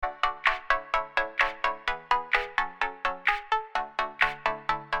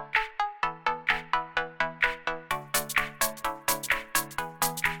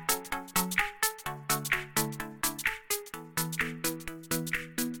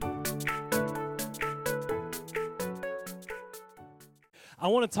I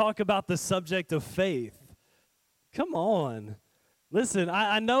want to talk about the subject of faith. Come on. Listen,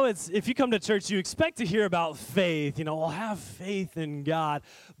 I know if you come to church, you expect to hear about faith, well, have faith in God.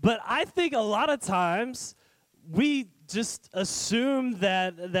 But I think a lot of times we just assume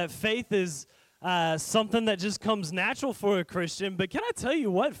that faith is something that just comes natural for a Christian. But can I tell you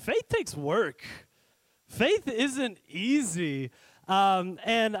what? Faith takes work. Faith isn't easy.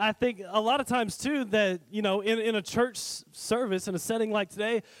 And I think a lot of times, too, that, in a church service, in a setting like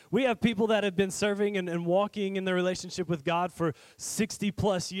today, we have people that have been serving and walking in their relationship with God for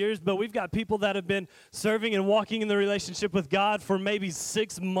 60-plus years, but we've got people that have been serving and walking in their relationship with God for maybe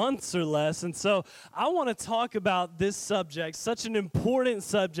 6 months or less. And so I want to talk about this subject, such an important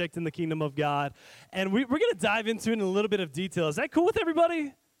subject in the kingdom of God, and we're going to dive into it in a little bit of detail. Is that cool with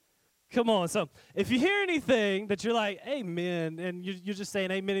everybody? Come on. So if you hear anything that you're like, amen, and you're just saying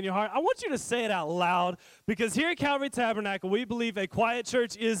amen in your heart, I want you to say it out loud, because here at Calvary Tabernacle, we believe a quiet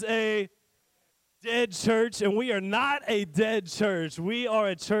church is a dead church, and we are not a dead church. We are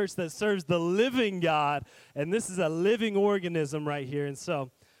a church that serves the living God, and this is a living organism right here. And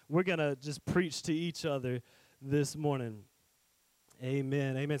so we're going to just preach to each other this morning.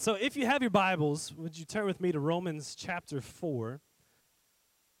 Amen. Amen. So if you have your Bibles, would you turn with me to Romans chapter 4?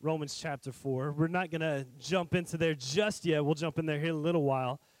 Romans chapter 4. We're not going to jump into there just yet. We'll jump in there here in a little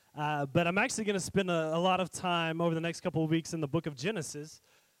while. But I'm actually going to spend a lot of time over the next couple of weeks in the book of Genesis.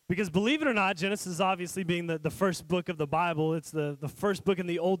 Because believe it or not, Genesis obviously being the first book of the Bible, it's the first book in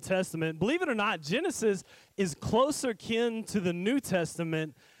the Old Testament. Believe it or not, Genesis is closer kin to the New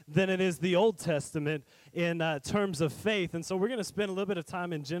Testament than it is the Old Testament in terms of faith. And so we're going to spend a little bit of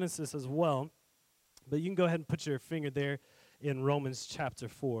time in Genesis as well. But you can go ahead and put your finger there in Romans chapter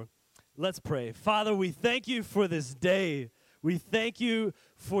 4. Let's pray. Father, we thank you for this day. We thank you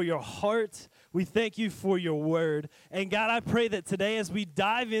for your heart. We thank you for your word. And God, I pray that today as we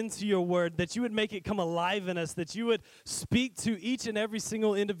dive into your word, that you would make it come alive in us, that you would speak to each and every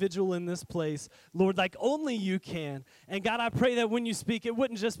single individual in this place, Lord, like only you can. And God, I pray that when you speak, it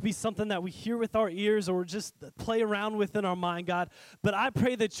wouldn't just be something that we hear with our ears or just play around with in our mind, God, but I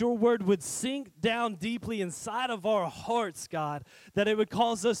pray that your word would sink down deeply inside of our hearts, God, that it would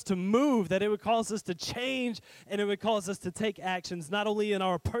cause us to move, that it would cause us to change, and it would cause us to take actions, not only in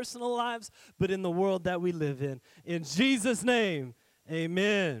our personal lives, but in the world that we live in. In Jesus' name,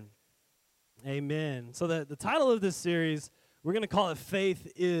 amen. Amen. So the title of this series, we're going to call it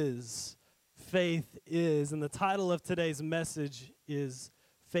Faith Is. Faith Is. And the title of today's message is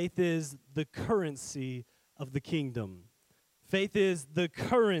Faith is the currency of the kingdom. Faith is the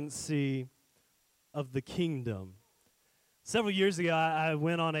currency of the kingdom. Several years ago, I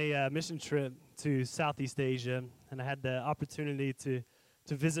went on a mission trip to Southeast Asia, and I had the opportunity to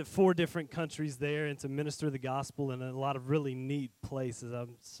visit 4 different countries there and to minister the gospel in a lot of really neat places.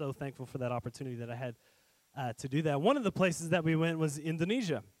 I'm so thankful for that opportunity that I had to do that. One of the places that we went was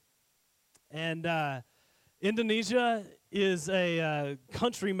Indonesia. And Indonesia is a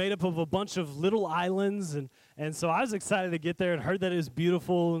country made up of a bunch of little islands, and so I was excited to get there and heard that it was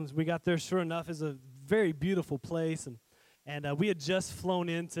beautiful, and we got there, sure enough, it's a very beautiful place, and we had just flown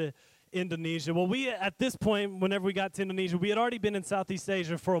into Indonesia. Well, we, at this point, whenever we got to Indonesia, we had already been in Southeast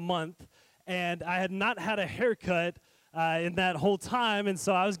Asia for a month, and I had not had a haircut in that whole time, and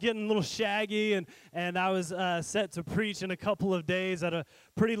so I was getting a little shaggy, and I was set to preach in a couple of days at a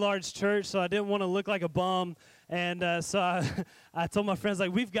pretty large church, so I didn't want to look like a bum, and so I told my friends,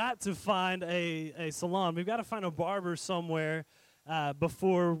 like, we've got to find a salon. We've got to find a barber somewhere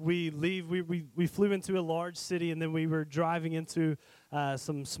before we leave. We flew into a large city, and then we were driving into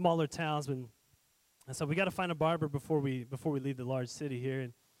some smaller towns, and so we got to find a barber before we leave the large city here.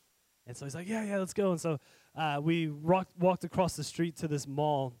 And so he's like, yeah, let's go. And so we walked across the street to this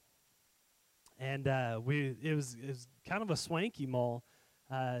mall, and it was kind of a swanky mall.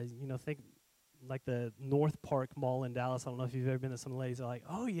 Think like the North Park Mall in Dallas. I don't know if you've ever been to some ladies are like,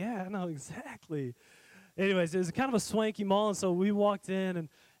 oh yeah, I know exactly. Anyways, it was kind of a swanky mall, and so we walked in,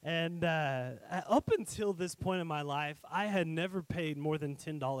 and up until this point in my life, I had never paid more than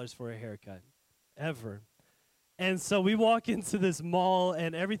 $10 for a haircut, ever. And so we walk into this mall,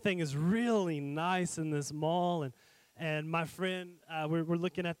 and everything is really nice in this mall, and my friend, we're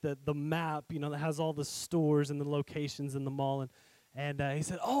looking at the map, that has all the stores and the locations in the mall, and he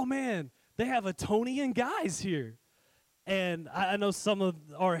said, oh man, they have a Tony and Guys here. And I know some of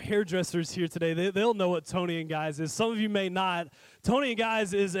our hairdressers here today, they'll know what Tony and Guys is. Some of you may not. Tony and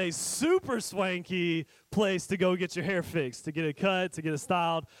Guys is a super swanky place to go get your hair fixed, to get it cut, to get it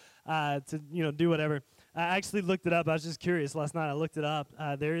styled, to do whatever. I actually looked it up. I was just curious. Last night I looked it up.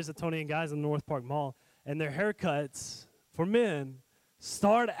 There is a Tony and Guys in the North Park Mall, and their haircuts for men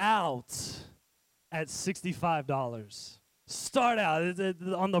start out at $65. Start out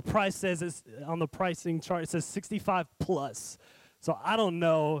on the price says it's on the pricing chart. It says 65 plus. So I don't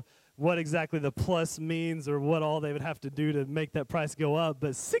know what exactly the plus means or what all they would have to do to make that price go up,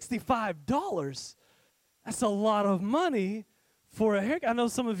 but $65. That's a lot of money for a haircut. I know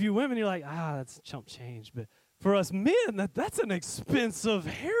some of you women, you're like, that's chump change, but for us men, that's an expensive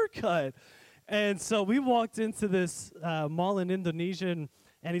haircut. And so we walked into this mall in Indonesia, and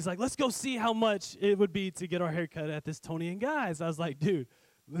he's like, let's go see how much it would be to get our haircut at this Tony and Guys. I was like, dude,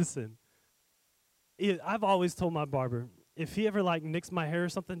 listen. I've always told my barber, if he ever like nicks my hair or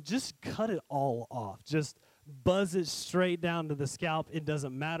something, just cut it all off. Just buzz it straight down to the scalp. It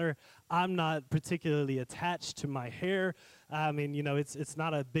doesn't matter. I'm not particularly attached to my hair. I mean, it's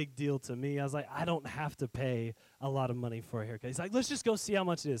not a big deal to me. I was like, I don't have to pay a lot of money for a haircut. He's like, let's just go see how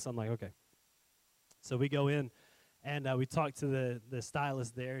much it is. So I'm like, okay. So we go in, and we talked to the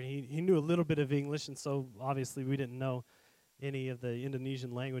stylist there. He knew a little bit of English, and so obviously we didn't know any of the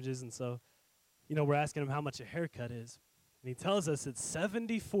Indonesian languages. And so, we're asking him how much a haircut is. And he tells us it's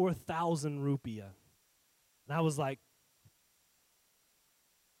 74,000 rupiah. And I was like,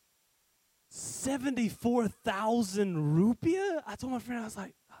 74,000 rupiah? I told my friend, I was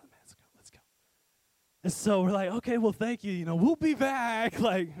like, oh, man, let's go. And so we're like, okay, well, thank you. We'll be back.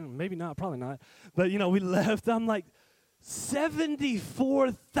 Like, maybe not, probably not. But, we left. I'm like,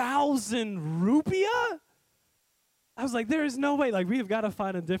 74,000 rupiah? I was like, there is no way. Like, we have got to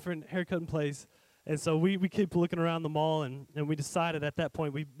find a different haircutting place. And so we keep looking around the mall, and we decided at that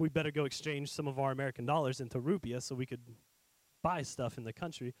point we better go exchange some of our American dollars into rupiah so we could buy stuff in the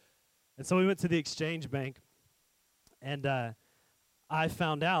country. And so we went to the exchange bank, and I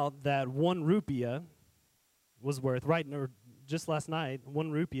found out that 1 rupiah was worth, just last night,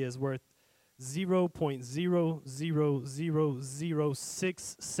 1 rupiah is worth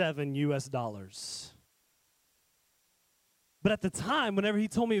 0.000067 US dollars. But at the time, whenever he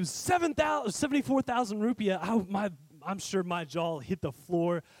told me it was 74,000 rupiah, I'm sure my jaw hit the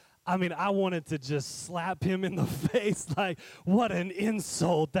floor. I mean, I wanted to just slap him in the face. Like, what an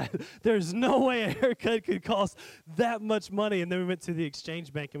insult. That there's no way a haircut could cost that much money. And then we went to the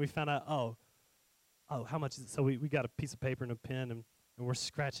exchange bank, and we found out, oh, how much is it? So we got a piece of paper and a pen, and we're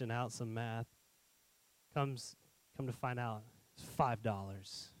scratching out some math. Come to find out, it's $5.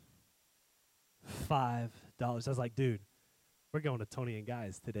 $5. I was like, dude, we're going to Tony and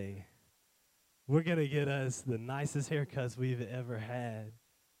Guys today. We're going to get us the nicest haircuts we've ever had.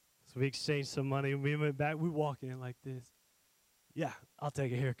 So we exchanged some money, and we went back. We walk in like this. Yeah, I'll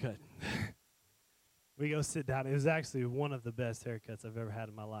take a haircut. We go sit down. It was actually one of the best haircuts I've ever had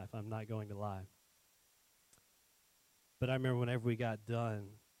in my life. I'm not going to lie. But I remember whenever we got done,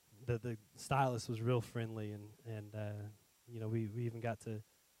 the stylist was real friendly, and we even got to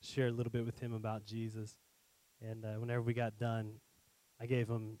share a little bit with him about Jesus. And whenever we got done, I gave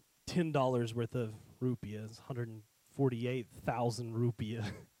him $10 worth of rupiahs, 148,000 rupiah.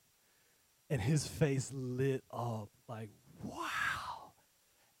 And his face lit up like, wow.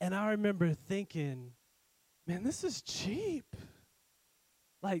 And I remember thinking, man, this is cheap.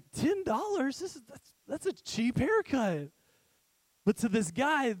 Like $10, that's a cheap haircut. But to this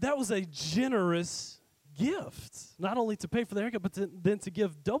guy, that was a generous gift. Not only to pay for the haircut, but then to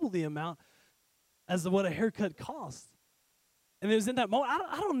give double the amount as what a haircut costs. And it was in that moment,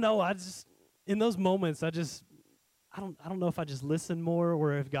 I don't know, in those moments, I don't know if I just listen more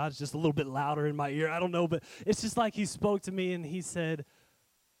or if God's just a little bit louder in my ear. I don't know, but it's just like he spoke to me and he said,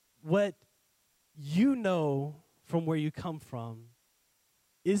 what you know from where you come from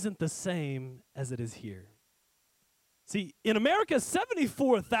isn't the same as it is here. See, in America,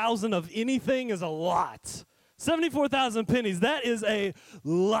 74,000 of anything is a lot. 74,000 pennies, that is a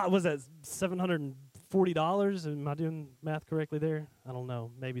lot. Was that $740? Am I doing math correctly there? I don't know.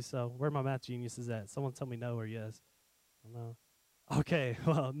 Maybe so. Where are my math geniuses at? Someone tell me no or yes. I don't know. Okay,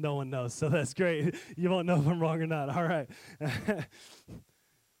 well, no one knows, so that's great. You won't know if I'm wrong or not. All right.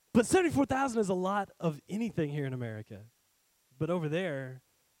 But 74,000 is a lot of anything here in America. But over there,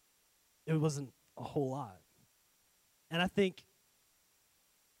 it wasn't a whole lot. And I think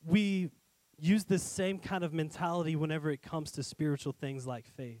we use this same kind of mentality whenever it comes to spiritual things like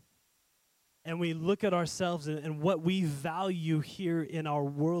faith. And we look at ourselves and what we value here in our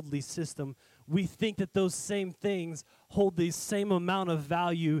worldly system, we think that those same things hold the same amount of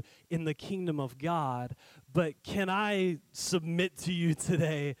value in the kingdom of God. But can I submit to you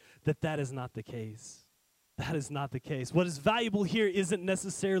today that that is not the case? That is not the case. What is valuable here isn't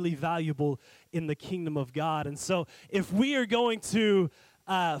necessarily valuable in the kingdom of God. And so if we are going to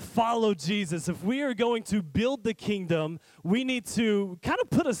follow Jesus, if we are going to build the kingdom, we need to kind of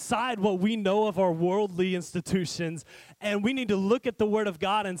put aside what we know of our worldly institutions, and we need to look at the Word of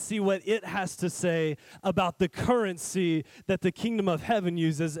God and see what it has to say about the currency that the kingdom of heaven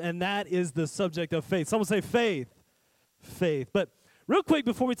uses, and that is the subject of faith. Someone say faith. Faith. But real quick,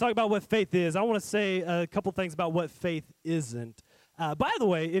 before we talk about what faith is, I want to say a couple things about what faith isn't. By the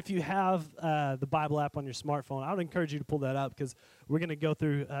way, if you have the Bible app on your smartphone, I would encourage you to pull that up because we're going to go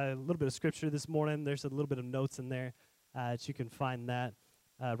through a little bit of scripture this morning. There's a little bit of notes in there that you can find that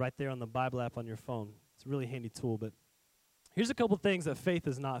right there on the Bible app on your phone. It's a really handy tool. But here's a couple things that faith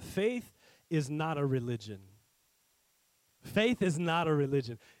is not. Faith is not a religion. Faith is not a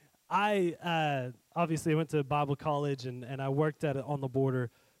religion. I obviously went to Bible college, and I worked at an On the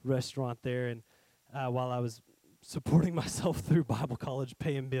Border restaurant there, and while I was supporting myself through Bible college,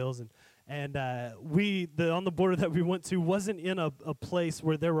 paying bills, and the On the Border that we went to wasn't in a place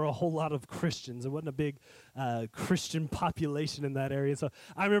where there were a whole lot of Christians. There wasn't a big Christian population in that area. So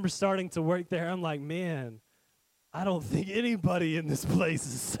I remember starting to work there. I'm like, man, I don't think anybody in this place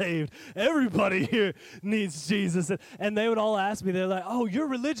is saved. Everybody here needs Jesus. And they would all ask me, they're like, oh, you're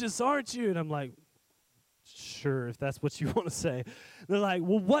religious, aren't you? And I'm like, sure, if that's what you want to say. They're like,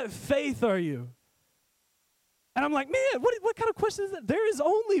 well, what faith are you? And I'm like, man, what kind of question is that? There is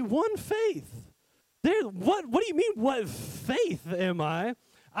only one faith. What do you mean, what faith am I?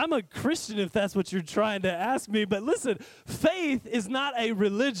 I'm a Christian if that's what you're trying to ask me. But listen, faith is not a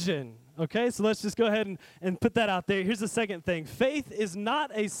religion. Okay, so let's just go ahead and put that out there. Here's the second thing. Faith is not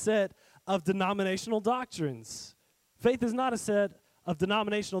a set of denominational doctrines. Faith is not a set of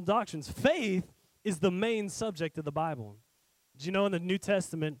denominational doctrines. Faith is the main subject of the Bible. Did you know in the New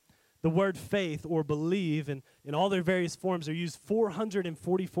Testament, the word faith or believe in all their various forms are used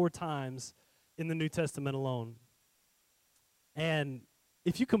 444 times in the New Testament alone. And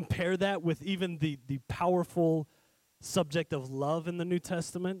if you compare that with even the powerful subject of love in the New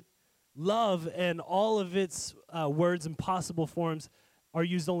Testament, love and all of its words and possible forms are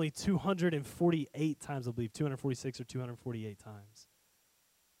used only 248 times, I believe, 246 or 248 times.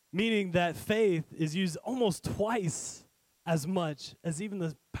 Meaning that faith is used almost twice as much as even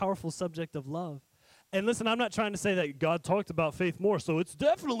the powerful subject of love. And listen, I'm not trying to say that God talked about faith more, so it's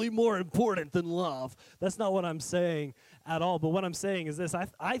definitely more important than love. That's not what I'm saying at all. But what I'm saying is this.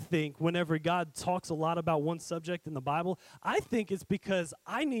 I think whenever God talks a lot about one subject in the Bible, I think it's because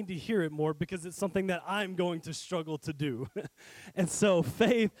I need to hear it more because it's something that I'm going to struggle to do. And so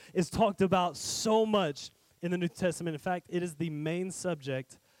faith is talked about so much in the New Testament. In fact, it is the main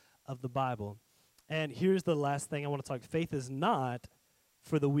subject of the Bible. And here's the last thing I want to talk. Faith is not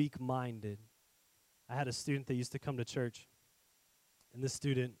for the weak-minded. I had a student that used to come to church, and this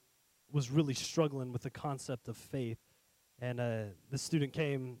student was really struggling with the concept of faith. And this student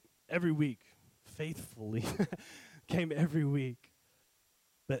came every week, faithfully, came every week.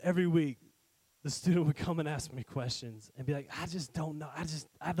 But every week, the student would come and ask me questions and be like, I just don't know.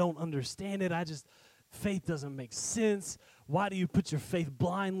 I don't understand it. Faith doesn't make sense. Why do you put your faith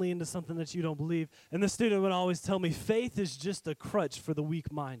blindly into something that you don't believe? And the student would always tell me, faith is just a crutch for the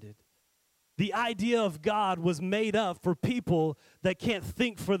weak-minded. The idea of God was made up for people that can't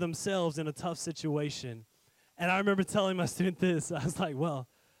think for themselves in a tough situation. And I remember telling my student this. I was like, well,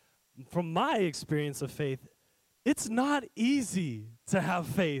 from my experience of faith, it's not easy to have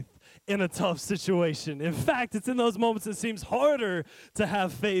faith in a tough situation. In fact, it's in those moments it seems harder to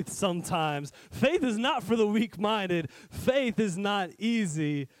have faith sometimes. Faith is not for the weak-minded. Faith is not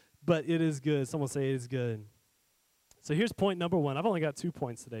easy, but it is good. Someone say it is good. So here's point number one. I've only got 2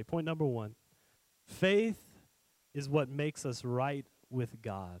 points today. Point number one. Faith is what makes us right with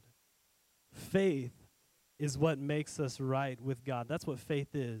God. Faith is what makes us right with God. That's what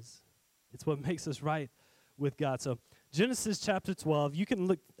faith is. It's what makes us right with God. So Genesis chapter 12, you can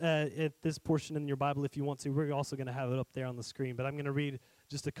look at this portion in your Bible if you want to. We're also going to have it up there on the screen, but I'm going to read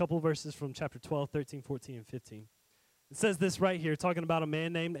just a couple verses from chapter 12, 13, 14, and 15. It says this right here, talking about a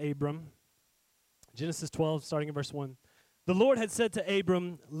man named Abram. Genesis 12, starting in verse 1. The Lord had said to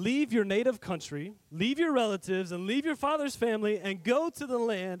Abram, leave your native country, leave your relatives, and leave your father's family, and go to the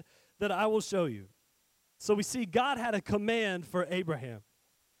land that I will show you. So we see God had a command for Abraham,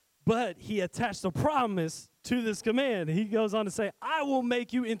 but he attached a promise to this command. He goes on to say, I will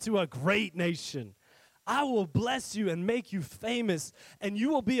make you into a great nation. I will bless you and make you famous, and you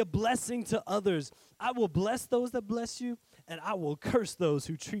will be a blessing to others. I will bless those that bless you, and I will curse those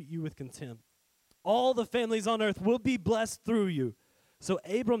who treat you with contempt. All the families on earth will be blessed through you. So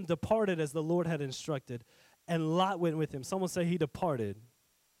Abram departed as the Lord had instructed, and Lot went with him. Someone say he departed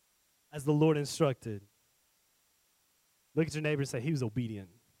as the Lord instructed. Look at your neighbor and say, he was obedient.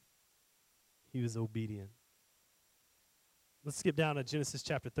 He was obedient. Let's skip down to Genesis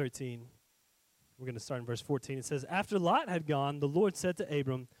chapter 13. We're going to start in verse 14. It says, after Lot had gone, the Lord said to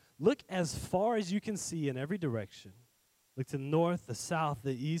Abram, look as far as you can see in every direction. Look to the north, the south,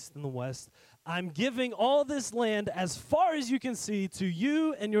 the east, and the west. I'm giving all this land as far as you can see to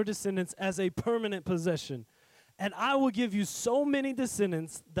you and your descendants as a permanent possession. And I will give you so many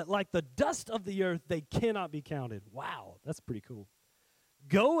descendants that like the dust of the earth, they cannot be counted. Wow, that's pretty cool.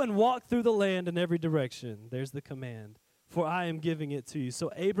 Go and walk through the land in every direction. There's the command. For I am giving it to you. So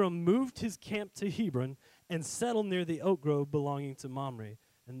Abram moved his camp to Hebron and settled near the oak grove belonging to Mamre.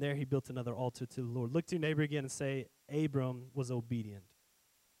 And there he built another altar to the Lord. Look to your neighbor again and say, Abram was obedient.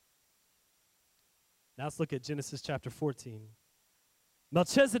 Now let's look at Genesis chapter 14.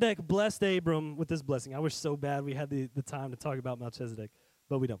 Melchizedek blessed Abram with this blessing. I wish so bad we had the time to talk about Melchizedek,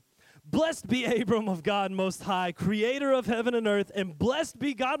 but we don't. Blessed be Abram of God Most High, creator of heaven and earth, and blessed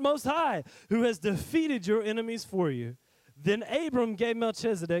be God Most High, who has defeated your enemies for you. Then Abram gave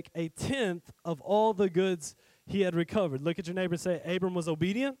Melchizedek a tenth of all the goods he had recovered. Look at your neighbor and say, Abram was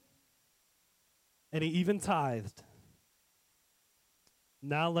obedient, and he even tithed.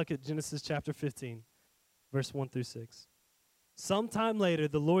 Now look at Genesis chapter 15, verse 1 through 6. Sometime later,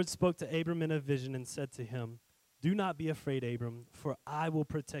 the Lord spoke to Abram in a vision and said to him, do not be afraid, Abram, for I will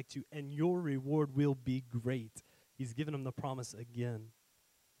protect you, and your reward will be great. He's given him the promise again.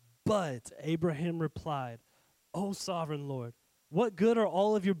 But Abraham replied, O sovereign Lord, what good are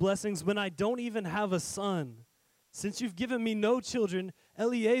all of your blessings when I don't even have a son? Since you've given me no children,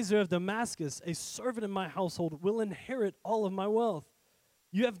 Eliezer of Damascus, a servant in my household, will inherit all of my wealth.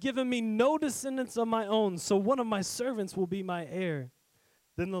 You have given me no descendants of my own, so one of my servants will be my heir.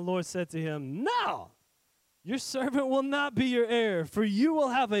 Then the Lord said to him, no, your servant will not be your heir, for you will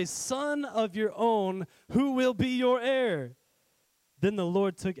have a son of your own who will be your heir. Then the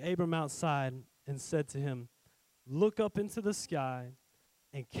Lord took Abram outside and said to him, look up into the sky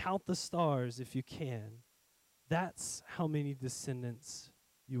and count the stars if you can. That's how many descendants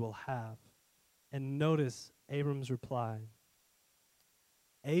you will have. And notice Abram's reply.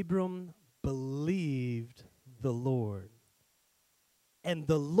 Abram believed the Lord, and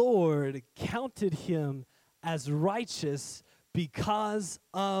the Lord counted him as righteous because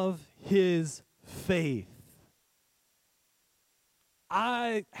of his faith.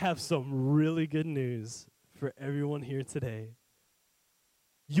 I have some really good news for everyone here today.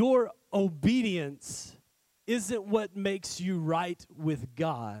 Your obedience isn't what makes you right with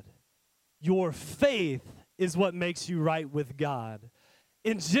God. Your faith is what makes you right with God.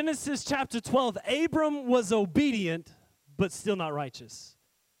 In Genesis chapter 12, Abram was obedient, but still not righteous.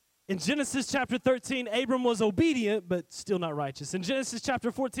 In Genesis chapter 13, Abram was obedient, but still not righteous. In Genesis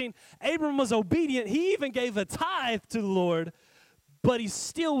chapter 14, Abram was obedient. He even gave a tithe to the Lord, but he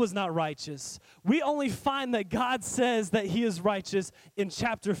still was not righteous. We only find that God says that he is righteous in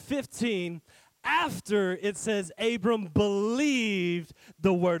chapter 15 after it says Abram believed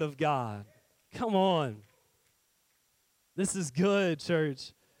the word of God. Come on. This is good,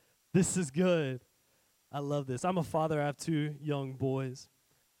 church. This is good. I love this. I'm a father. I have 2 young boys.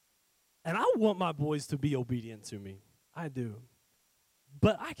 And I want my boys to be obedient to me. I do.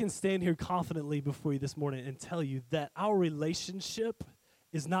 But I can stand here confidently before you this morning and tell you that our relationship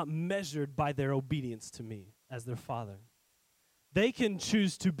is not measured by their obedience to me as their father. They can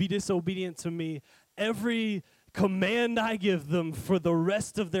choose to be disobedient to me every command I give them for the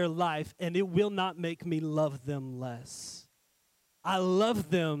rest of their life, and it will not make me love them less. I love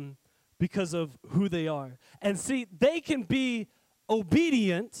them because of who they are. And see, they can be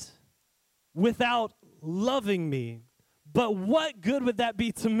obedient without loving me. But what good would that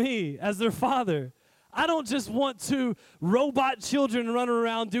be to me as their father? I don't just want to robot children running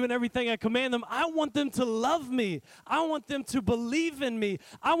around doing everything I command them. I want them to love me. I want them to believe in me.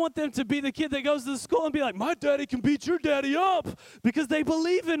 I want them to be the kid that goes to school and be like, my daddy can beat your daddy up because they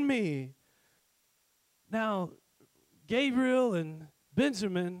believe in me. Now, Gabriel and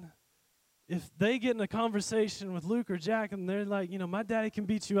Benjamin, if they get in a conversation with Luke or Jack and they're like, my daddy can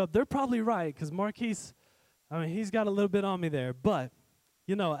beat you up, they're probably right because Marquise, he's got a little bit on me there. But,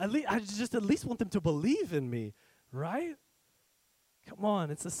 at least want them to believe in me, right? Come on,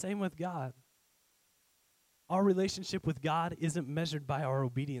 it's the same with God. Our relationship with God isn't measured by our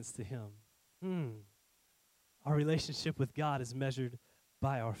obedience to him. Our relationship with God is measured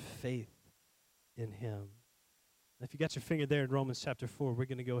by our faith in him. If you got your finger there in Romans chapter 4, we're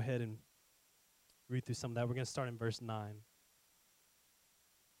going to go ahead and read through some of that. We're going to start in verse 9.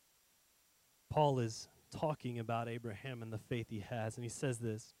 Paul is talking about Abraham and the faith he has, and he says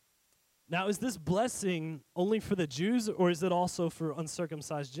this. Now, is this blessing only for the Jews, or is it also for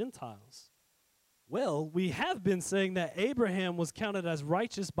uncircumcised Gentiles? Well, we have been saying that Abraham was counted as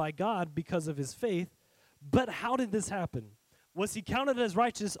righteous by God because of his faith, but how did this happen? Was he counted as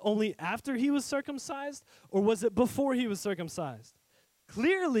righteous only after he was circumcised, or was it before he was circumcised?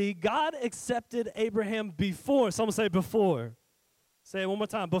 Clearly, God accepted Abraham before. Someone say before. Say it one more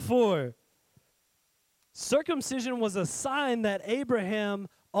time, before. Circumcision was a sign that Abraham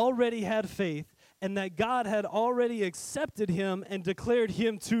already had faith and that God had already accepted him and declared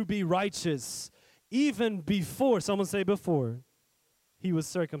him to be righteous, even before, someone say before, he was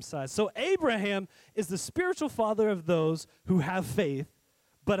circumcised. So Abraham is the spiritual father of those who have faith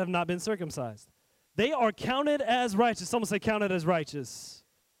but have not been circumcised. They are counted as righteous. Someone say counted as righteous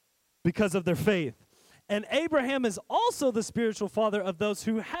because of their faith. And Abraham is also the spiritual father of those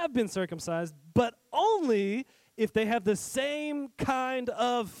who have been circumcised, but only if they have the same kind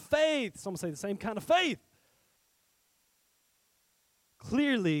of faith. Someone say the same kind of faith.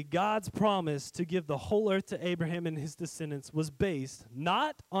 Clearly, God's promise to give the whole earth to Abraham and his descendants was based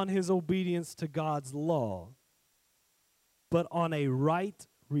not on his obedience to God's law, but on a right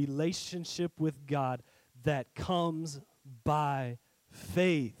relationship with God that comes by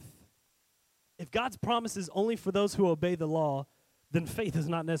faith. If God's promise is only for those who obey the law, then faith is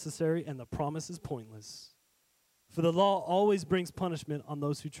not necessary and the promise is pointless. For the law always brings punishment on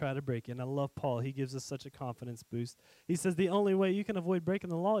those who try to break it. And I love Paul. He gives us such a confidence boost. He says the only way you can avoid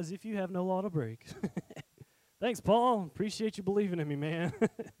breaking the law is if you have no law to break. Thanks, Paul. Appreciate you believing in me, man.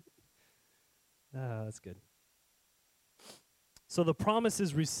 That's good. So the promise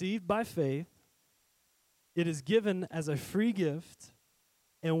is received by faith. It is given as a free gift.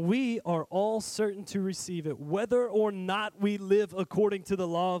 And we are all certain to receive it, whether or not we live according to the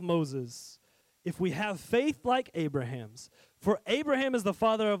law of Moses. If we have faith like Abraham's, for Abraham is the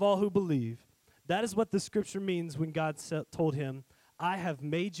father of all who believe. That is what the scripture means when God told him, I have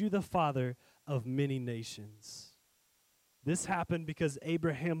made you the father of many nations. This happened because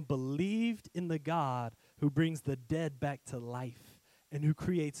Abraham believed in the God who brings the dead back to life and who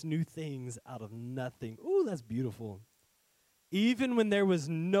creates new things out of nothing. Ooh, that's beautiful. Even when there was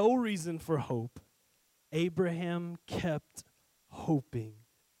no reason for hope, Abraham kept hoping,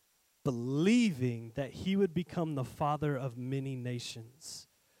 believing that he would become the father of many nations.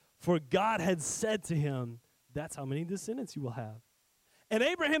 For God had said to him, that's how many descendants you will have. And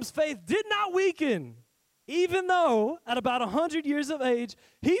Abraham's faith did not weaken, even though at about 100 years of age,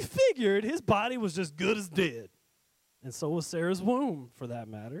 he figured his body was just good as dead. And so was Sarah's womb, for that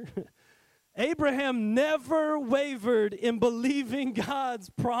matter. Abraham never wavered in believing God's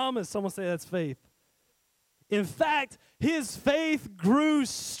promise. Someone say that's faith. In fact, his faith grew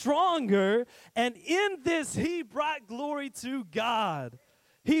stronger, and in this he brought glory to God.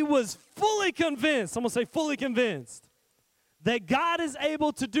 He was fully convinced, someone say fully convinced, that God is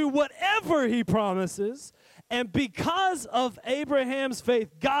able to do whatever he promises, and because of Abraham's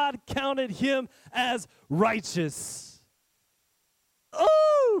faith, God counted him as righteous.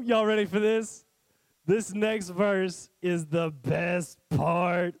 Oh, y'all ready for this? This next verse is the best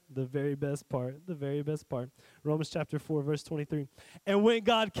part, the very best part. Romans chapter 4, verse 23. And when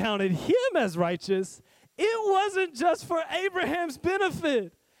God counted him as righteous, it wasn't just for Abraham's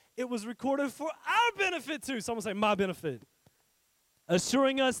benefit. It was recorded for our benefit too. Someone say, my benefit.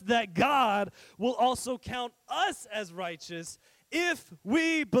 Assuring us that God will also count us as righteous if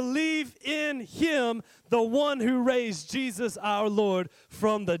we believe in him, the one who raised Jesus our Lord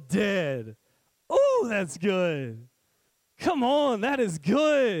from the dead. Oh, that's good. Come on, that is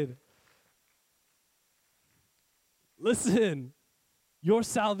good. Listen, your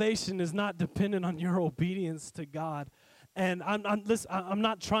salvation is not dependent on your obedience to God. And I'm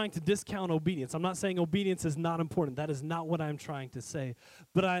not trying to discount obedience. I'm not saying obedience is not important. That is not what I'm trying to say.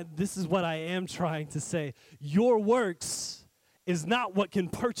 But this is what I am trying to say. Your works is not what can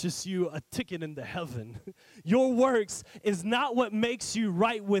purchase you a ticket into heaven. Your works is not what makes you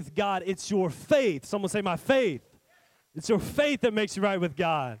right with God. It's your faith. Someone say, my faith. It's your faith that makes you right with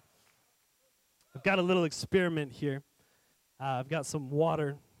God. I've got a little experiment here. I've got some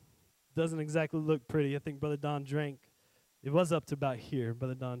water. Doesn't exactly look pretty. I think Brother Don drank. It was up to about here.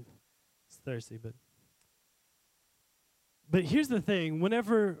 Brother Don is thirsty. But here's the thing.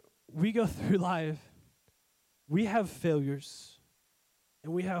 Whenever we go through life, we have failures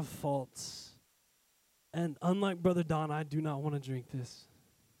and we have faults. And unlike Brother Don, I do not want to drink this.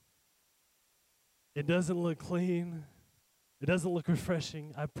 It doesn't look clean. It doesn't look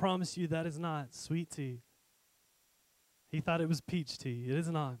refreshing. I promise you that is not sweet tea. He thought it was peach tea. It is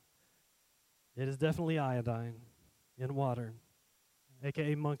not. It is definitely iodine in water.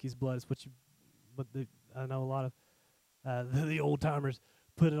 aka monkey's blood. Is I know a lot of the old timers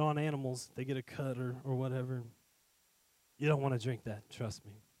put it on animals. They get a cut or whatever. You don't want to drink that, trust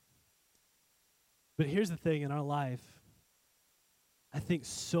me. But here's the thing in our life. I think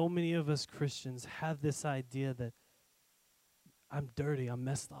so many of us Christians have this idea that I'm dirty, I'm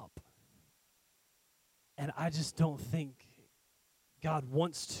messed up. And I just don't think God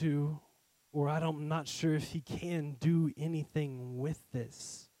wants to, or I'm not sure if he can do anything with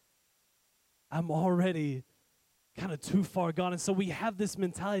this. I'm already kind of too far gone. And so we have this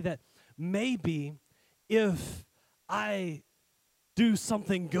mentality that maybe if I do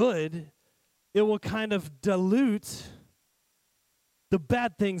something good, it will kind of dilute the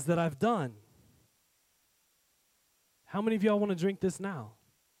bad things that I've done. How many of y'all want to drink this now?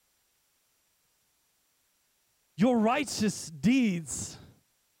 Your righteous deeds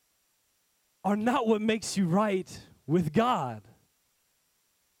are not what makes you right with God.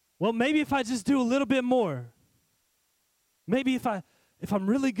 Well, maybe if I just do a little bit more. Maybe if I'm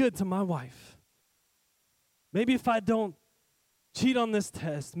really good to my wife. Maybe if I don't cheat on this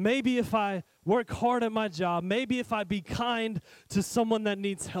test. Maybe if I work hard at my job. Maybe if I be kind to someone that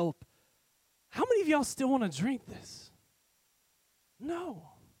needs help. How many of y'all still want to drink this? No.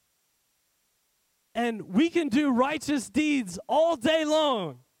 And we can do righteous deeds all day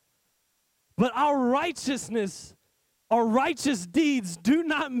long. But our righteousness, our righteous deeds do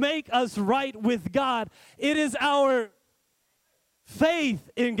not make us right with God. It is our faith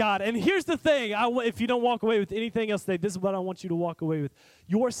in God. And here's the thing, if you don't walk away with anything else today, this is what I want you to walk away with.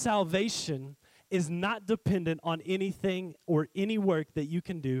 Your salvation is not dependent on anything or any work that you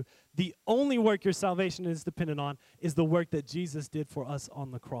can do. The only work your salvation is dependent on is the work that Jesus did for us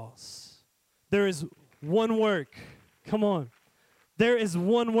on the cross. There is one work. Come on. There is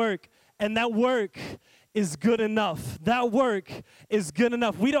one work, and that work is good enough. That work is good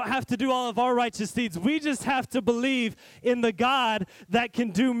enough. We don't have to do all of our righteous deeds. We just have to believe in the God that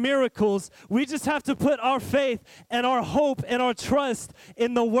can do miracles. We just have to put our faith and our hope and our trust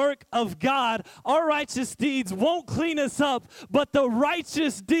in the work of God. Our righteous deeds won't clean us up, but the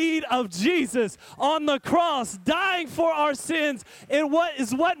righteous deed of Jesus on the cross, dying for our sins,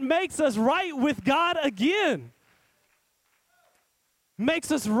 is what makes us right with God again.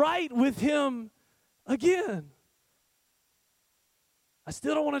 Makes us right with him again. I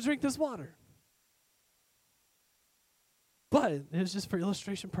still don't want to drink this water. But it's just for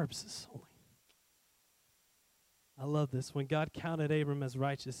illustration purposes only. I love this. When God counted Abram as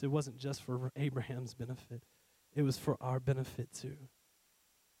righteous, it wasn't just for Abraham's benefit. It was for our benefit too.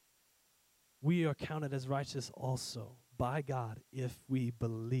 We are counted as righteous also by God if we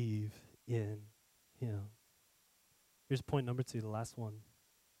believe in him. Here's point number 2, the last one.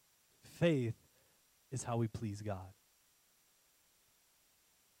 Faith is how we please God.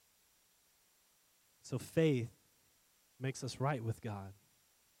 So faith makes us right with God.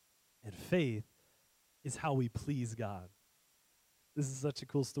 And faith is how we please God. This is such a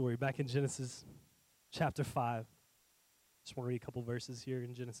cool story. Back in Genesis chapter 5, just want to read a couple verses here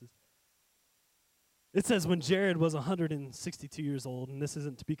in Genesis. It says, when Jared was 162 years old, and this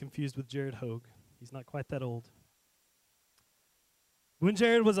isn't to be confused with Jared Hogue. He's not quite that old. When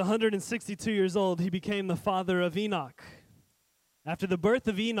Jared was 162 years old, he became the father of Enoch. After the birth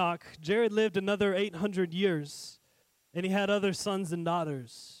of Enoch, Jared lived another 800 years, and he had other sons and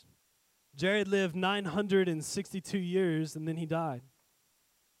daughters. Jared lived 962 years, and then he died.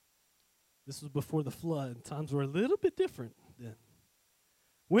 This was before the flood. Times were a little bit different then.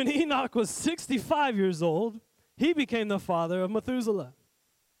 When Enoch was 65 years old, he became the father of Methuselah.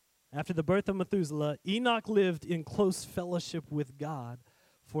 After the birth of Methuselah, Enoch lived in close fellowship with God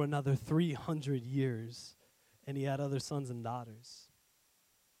for another 300 years, and he had other sons and daughters.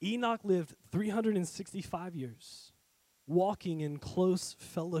 Enoch lived 365 years, walking in close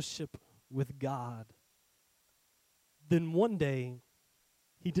fellowship with God. Then one day,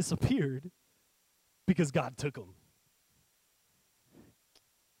 he disappeared because God took him.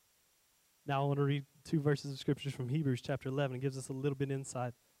 Now I want to read 2 verses of scriptures from Hebrews chapter 11. It gives us a little bit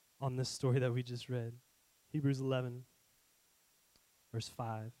insight on this story that we just read. Hebrews 11, verse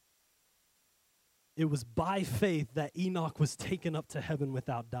 5. It was by faith that Enoch was taken up to heaven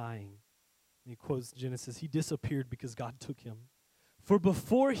without dying. And he quotes Genesis. He disappeared because God took him. For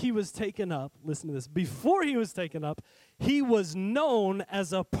before he was taken up, listen to this, before he was taken up, he was known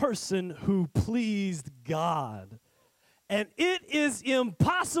as a person who pleased God. And it is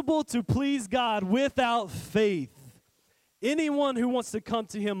impossible to please God without faith. Anyone who wants to come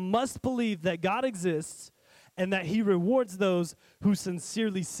to him must believe that God exists and that he rewards those who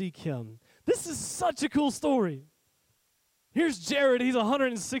sincerely seek him. This is such a cool story. Here's Jared. He's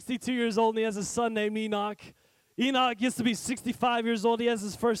 162 years old, and he has a son named Enoch. Enoch gets to be 65 years old. He has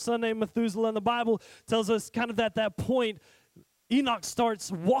his first son named Methuselah. And the Bible tells us kind of at that point, Enoch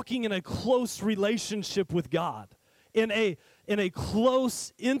starts walking in a close relationship with God, in a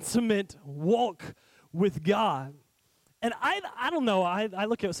close, intimate walk with God. And I don't know, I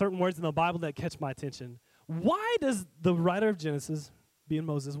look at certain words in the Bible that catch my attention. Why does the writer of Genesis, being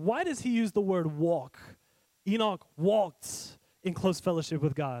Moses, why does he use the word walk? Enoch walked in close fellowship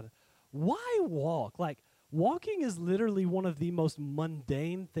with God. Why walk? Like, walking is literally one of the most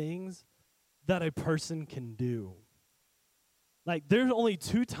mundane things that a person can do. Like, there's only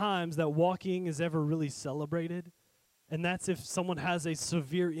 2 times that walking is ever really celebrated, and that's if someone has a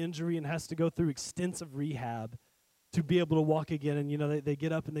severe injury and has to go through extensive rehab to be able to walk again. And, you know, they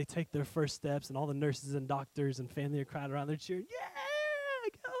get up and they take their first steps, and all the nurses and doctors and family are crowded around. They're cheering, yeah,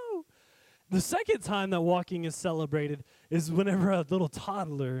 go. The second time that walking is celebrated is whenever a little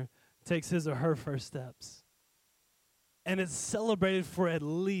toddler takes his or her first steps. And it's celebrated for at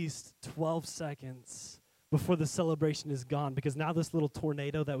least 12 seconds before the celebration is gone, because now this little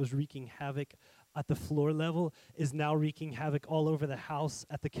tornado that was wreaking havoc at the floor level is now wreaking havoc all over the house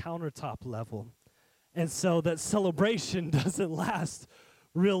at the countertop level. And so that celebration doesn't last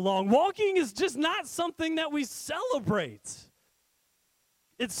real long. Walking is just not something that we celebrate.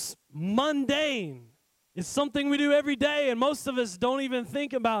 It's mundane. It's something we do every day, and most of us don't even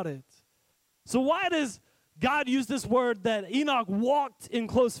think about it. So why does God use this word that Enoch walked in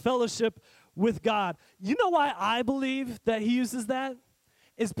close fellowship with God? You know why I believe that he uses that?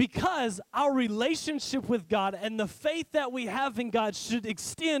 Is because our relationship with God and the faith that we have in God should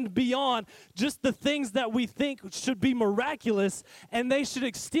extend beyond just the things that we think should be miraculous, and they should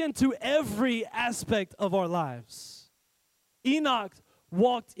extend to every aspect of our lives. Enoch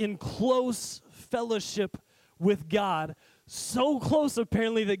walked in close fellowship with God, so close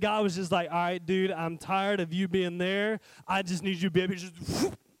apparently that God was just like, all right, dude, I'm tired of you being there. I just need you to be able to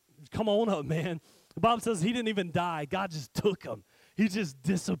just come on up, man. The Bible says he didn't even die. God just took him. He just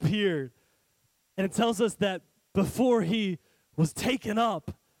disappeared. And it tells us that before he was taken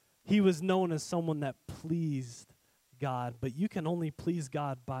up, he was known as someone that pleased God. But you can only please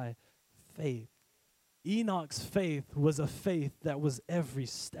God by faith. Enoch's faith was a faith that was every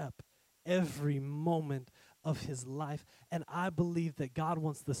step, every moment of his life. And I believe that God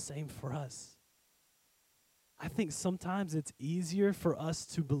wants the same for us. I think sometimes it's easier for us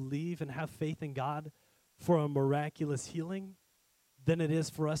to believe and have faith in God for a miraculous healing than it is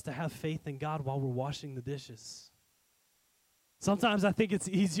for us to have faith in God while we're washing the dishes. Sometimes I think it's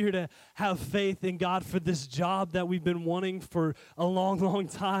easier to have faith in God for this job that we've been wanting for a long, long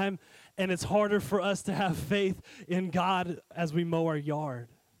time, and it's harder for us to have faith in God as we mow our yard.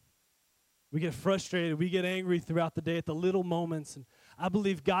 We get frustrated, we get angry throughout the day at the little moments, and I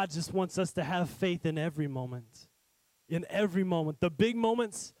believe God just wants us to have faith in every moment, the big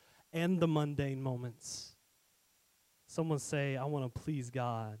moments and the mundane moments. Someone say, I want to please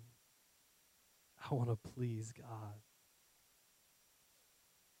God. I want to please God.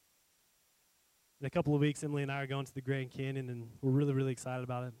 In a couple of weeks, Emily and I are going to the Grand Canyon, and we're really, really excited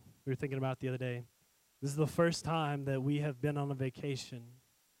about it. We were thinking about it the other day. This is the first time that we have been on a vacation,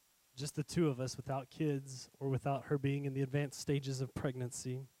 just the two of us, without kids or without her being in the advanced stages of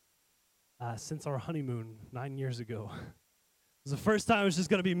pregnancy, since our honeymoon 9 years ago. It was the first time it was just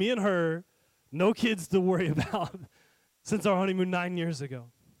going to be me and her, no kids to worry about, since our honeymoon 9 years ago.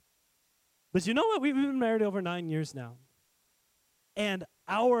 But you know what? We've been married over 9 years now. And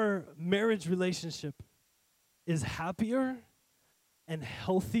our marriage relationship is happier and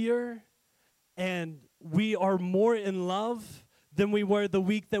healthier, and we are more in love than we were the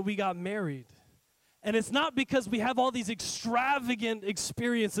week that we got married. And it's not because we have all these extravagant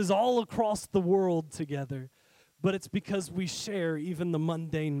experiences all across the world together, but it's because we share even the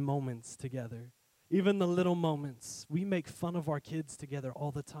mundane moments together. Even the little moments. We make fun of our kids together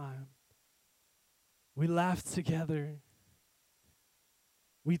all the time. We laugh together.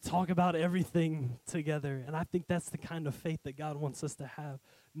 We talk about everything together. And I think that's the kind of faith that God wants us to have.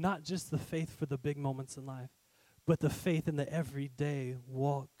 Not just the faith for the big moments in life, but the faith in the everyday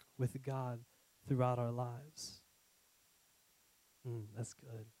walk with God throughout our lives. That's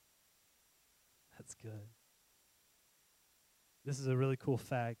good. That's good. This is a really cool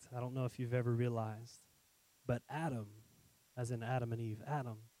fact. I don't know if you've ever realized, but Adam, as in Adam and Eve,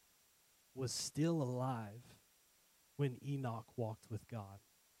 Adam was still alive when Enoch walked with God.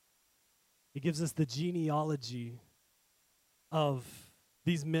 It gives us the genealogy of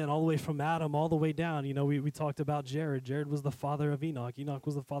these men all the way from Adam all the way down. You know, we talked about Jared. Jared was the father of Enoch. Enoch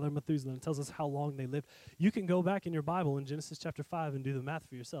was the father of Methuselah. It tells us how long they lived. You can go back in your Bible in Genesis chapter 5 and do the math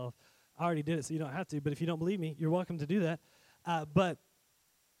for yourself. I already did it, so you don't have to. But if you don't believe me, you're welcome to do that. But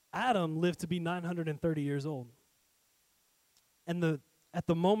Adam lived to be 930 years old. And at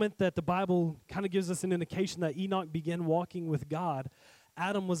the moment that the Bible kind of gives us an indication that Enoch began walking with God,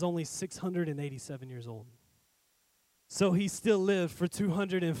 Adam was only 687 years old. So he still lived for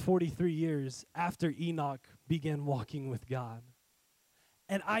 243 years after Enoch began walking with God.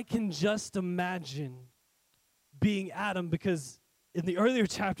 And I can just imagine being Adam, because in the earlier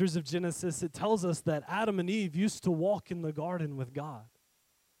chapters of Genesis, it tells us that Adam and Eve used to walk in the garden with God.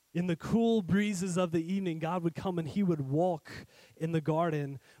 In the cool breezes of the evening, God would come and he would walk in the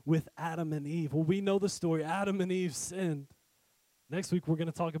garden with Adam and Eve. Well, we know the story. Adam and Eve sinned. Next week, we're going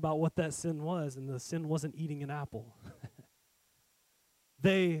to talk about what that sin was, and the sin wasn't eating an apple.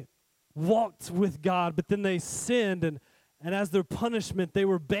 They walked with God, but then they sinned, and as their punishment, they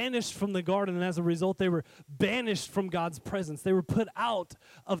were banished from the garden, and as a result, they were banished from God's presence. They were put out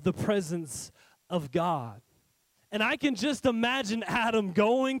of the presence of God. And I can just imagine Adam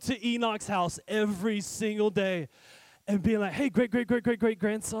going to Enoch's house every single day and being like, hey,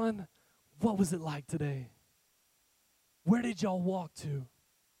 great-grandson, what was it like today? Where did y'all walk to?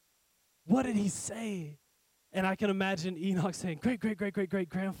 What did he say? And I can imagine Enoch saying,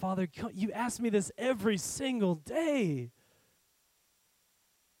 great-grandfather, you ask me this every single day.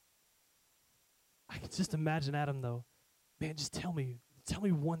 I can just imagine Adam, though. Man, just tell me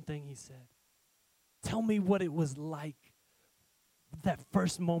one thing he said. Tell me what it was like that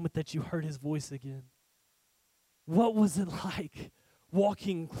first moment that you heard his voice again. What was it like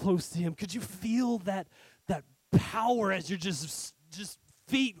walking close to him? Could you feel that power as you're just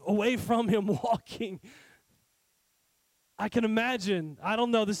feet away from him walking? I can imagine, I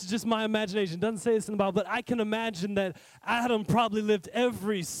don't know, this is just my imagination. It doesn't say this in the Bible, but I can imagine that Adam probably lived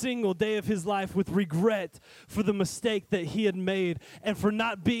every single day of his life with regret for the mistake that he had made and for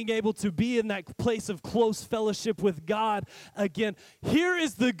not being able to be in that place of close fellowship with God again. Here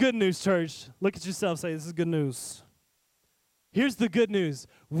is the good news, church. Look at yourself, say, this is good news. Here's the good news.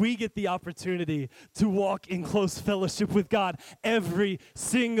 We get the opportunity to walk in close fellowship with God every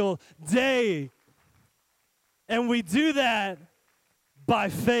single day. And we do that by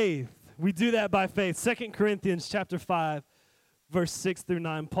faith. We do that by faith. 2 Corinthians chapter 5, verse 6 through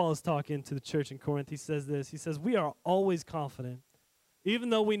 9, Paul is talking to the church in Corinth. He says this. He says, we are always confident, even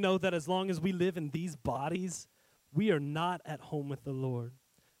though we know that as long as we live in these bodies, we are not at home with the Lord.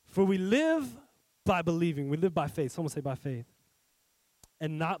 For we live by believing. We live by faith. Someone say by faith.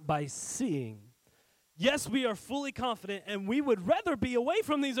 And not by seeing. Yes, we are fully confident, and we would rather be away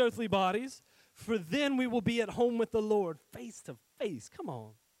from these earthly bodies, for then we will be at home with the Lord, face to face. Come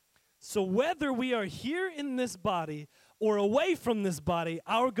on. So whether we are here in this body or away from this body,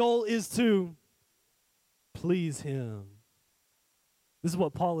 our goal is to please him. This is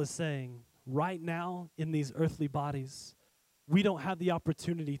what Paul is saying. Right now, in these earthly bodies, we don't have the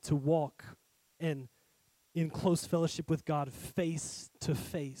opportunity to walk in close fellowship with God face to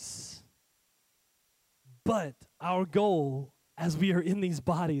face. But our goal, as we are in these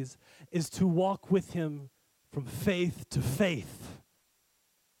bodies, is to walk with him from faith to faith.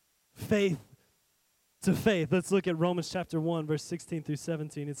 Faith to faith. Let's look at Romans chapter 1, verse 16 through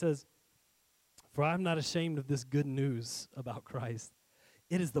 17. It says, for I am not ashamed of this good news about Christ.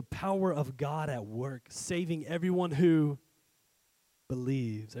 It is the power of God at work, saving everyone who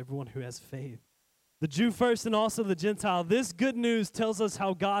believes, everyone who has faith. The Jew first and also the Gentile. This good news tells us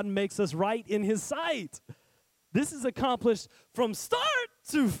how God makes us right in his sight. This is accomplished from start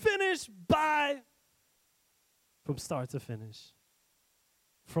to finish from start to finish.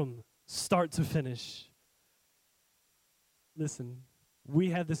 From start to finish. Listen, we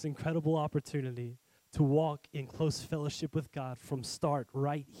have this incredible opportunity to walk in close fellowship with God from start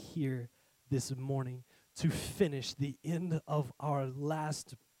right here this morning to finish the end of our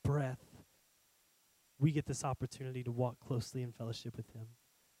last breath. We get this opportunity to walk closely in fellowship with him.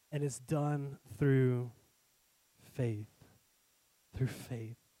 And it's done through faith. Through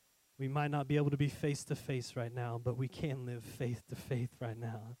faith. We might not be able to be face to face right now, but we can live faith to faith right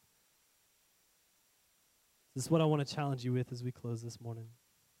now. This is what I want to challenge you with as we close this morning.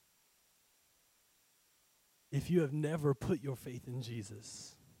 If you have never put your faith in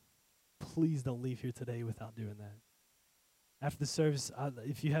Jesus, please don't leave here today without doing that. After the service,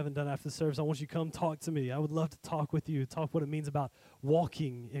 if you haven't done it after the service, I want you to come talk to me. I would love to talk with you, talk what it means about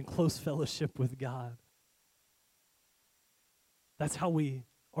walking in close fellowship with God. That's how we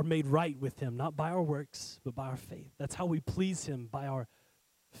are made right with him, not by our works, but by our faith. That's how we please him, by our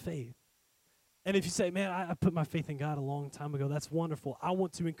faith. And if you say, man, I put my faith in God a long time ago, that's wonderful. I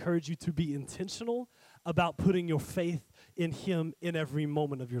want to encourage you to be intentional about putting your faith in Him in every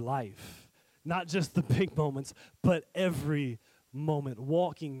moment of your life. Not just the big moments, but every moment.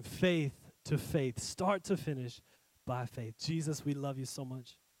 Walking faith to faith, start to finish by faith. Jesus, we love you so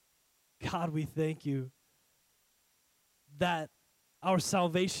much. God, we thank you that our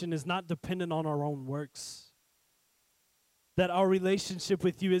salvation is not dependent on our own works. That our relationship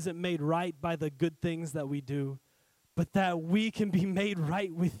with you isn't made right by the good things that we do, but that we can be made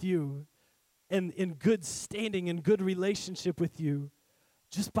right with you and in good standing and good relationship with you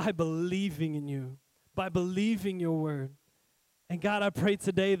just by believing in you, by believing your word. And God, I pray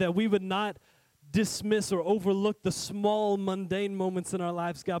today that we would not dismiss or overlook the small, mundane moments in our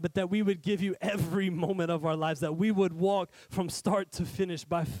lives, God, but that we would give you every moment of our lives, that we would walk from start to finish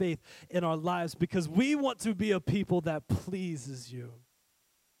by faith in our lives, because we want to be a people that pleases you.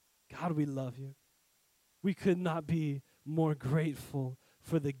 God, we love you. We could not be more grateful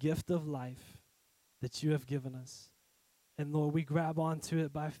for the gift of life that you have given us. And Lord, we grab onto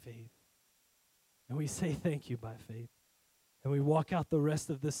it by faith, and we say thank you by faith. And we walk out the rest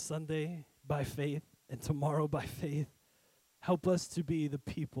of this Sunday by faith, and tomorrow by faith. Help us to be the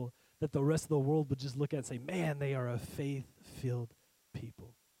people that the rest of the world would just look at and say, man, they are a faith-filled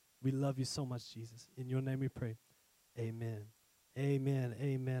people. We love you so much, Jesus. In your name we pray. Amen. Amen.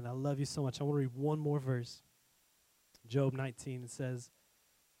 Amen. I love you so much. I want to read one more verse. Job 19, it says,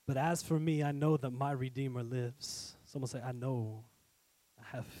 but as for me, I know that my Redeemer lives. Someone say, I know.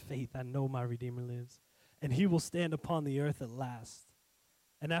 I have faith. I know my Redeemer lives. And he will stand upon the earth at last.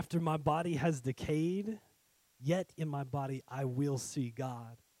 And after my body has decayed, yet in my body I will see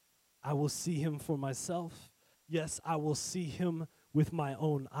God. I will see him for myself. Yes, I will see him with my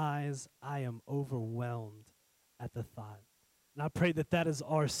own eyes. I am overwhelmed at the thought. And I pray that that is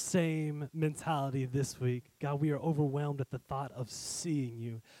our same mentality this week. God, we are overwhelmed at the thought of seeing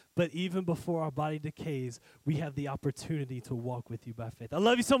you. But even before our body decays, we have the opportunity to walk with you by faith. I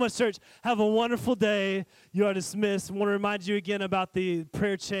love you so much, church. Have a wonderful day. You are dismissed. I want to remind you again about the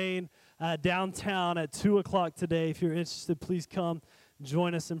prayer chain downtown at 2 o'clock today. If you're interested, please come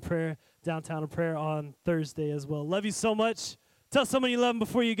join us in prayer, downtown in prayer on Thursday as well. Love you so much. Tell someone you love them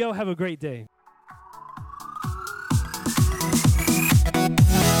before you go. Have a great day.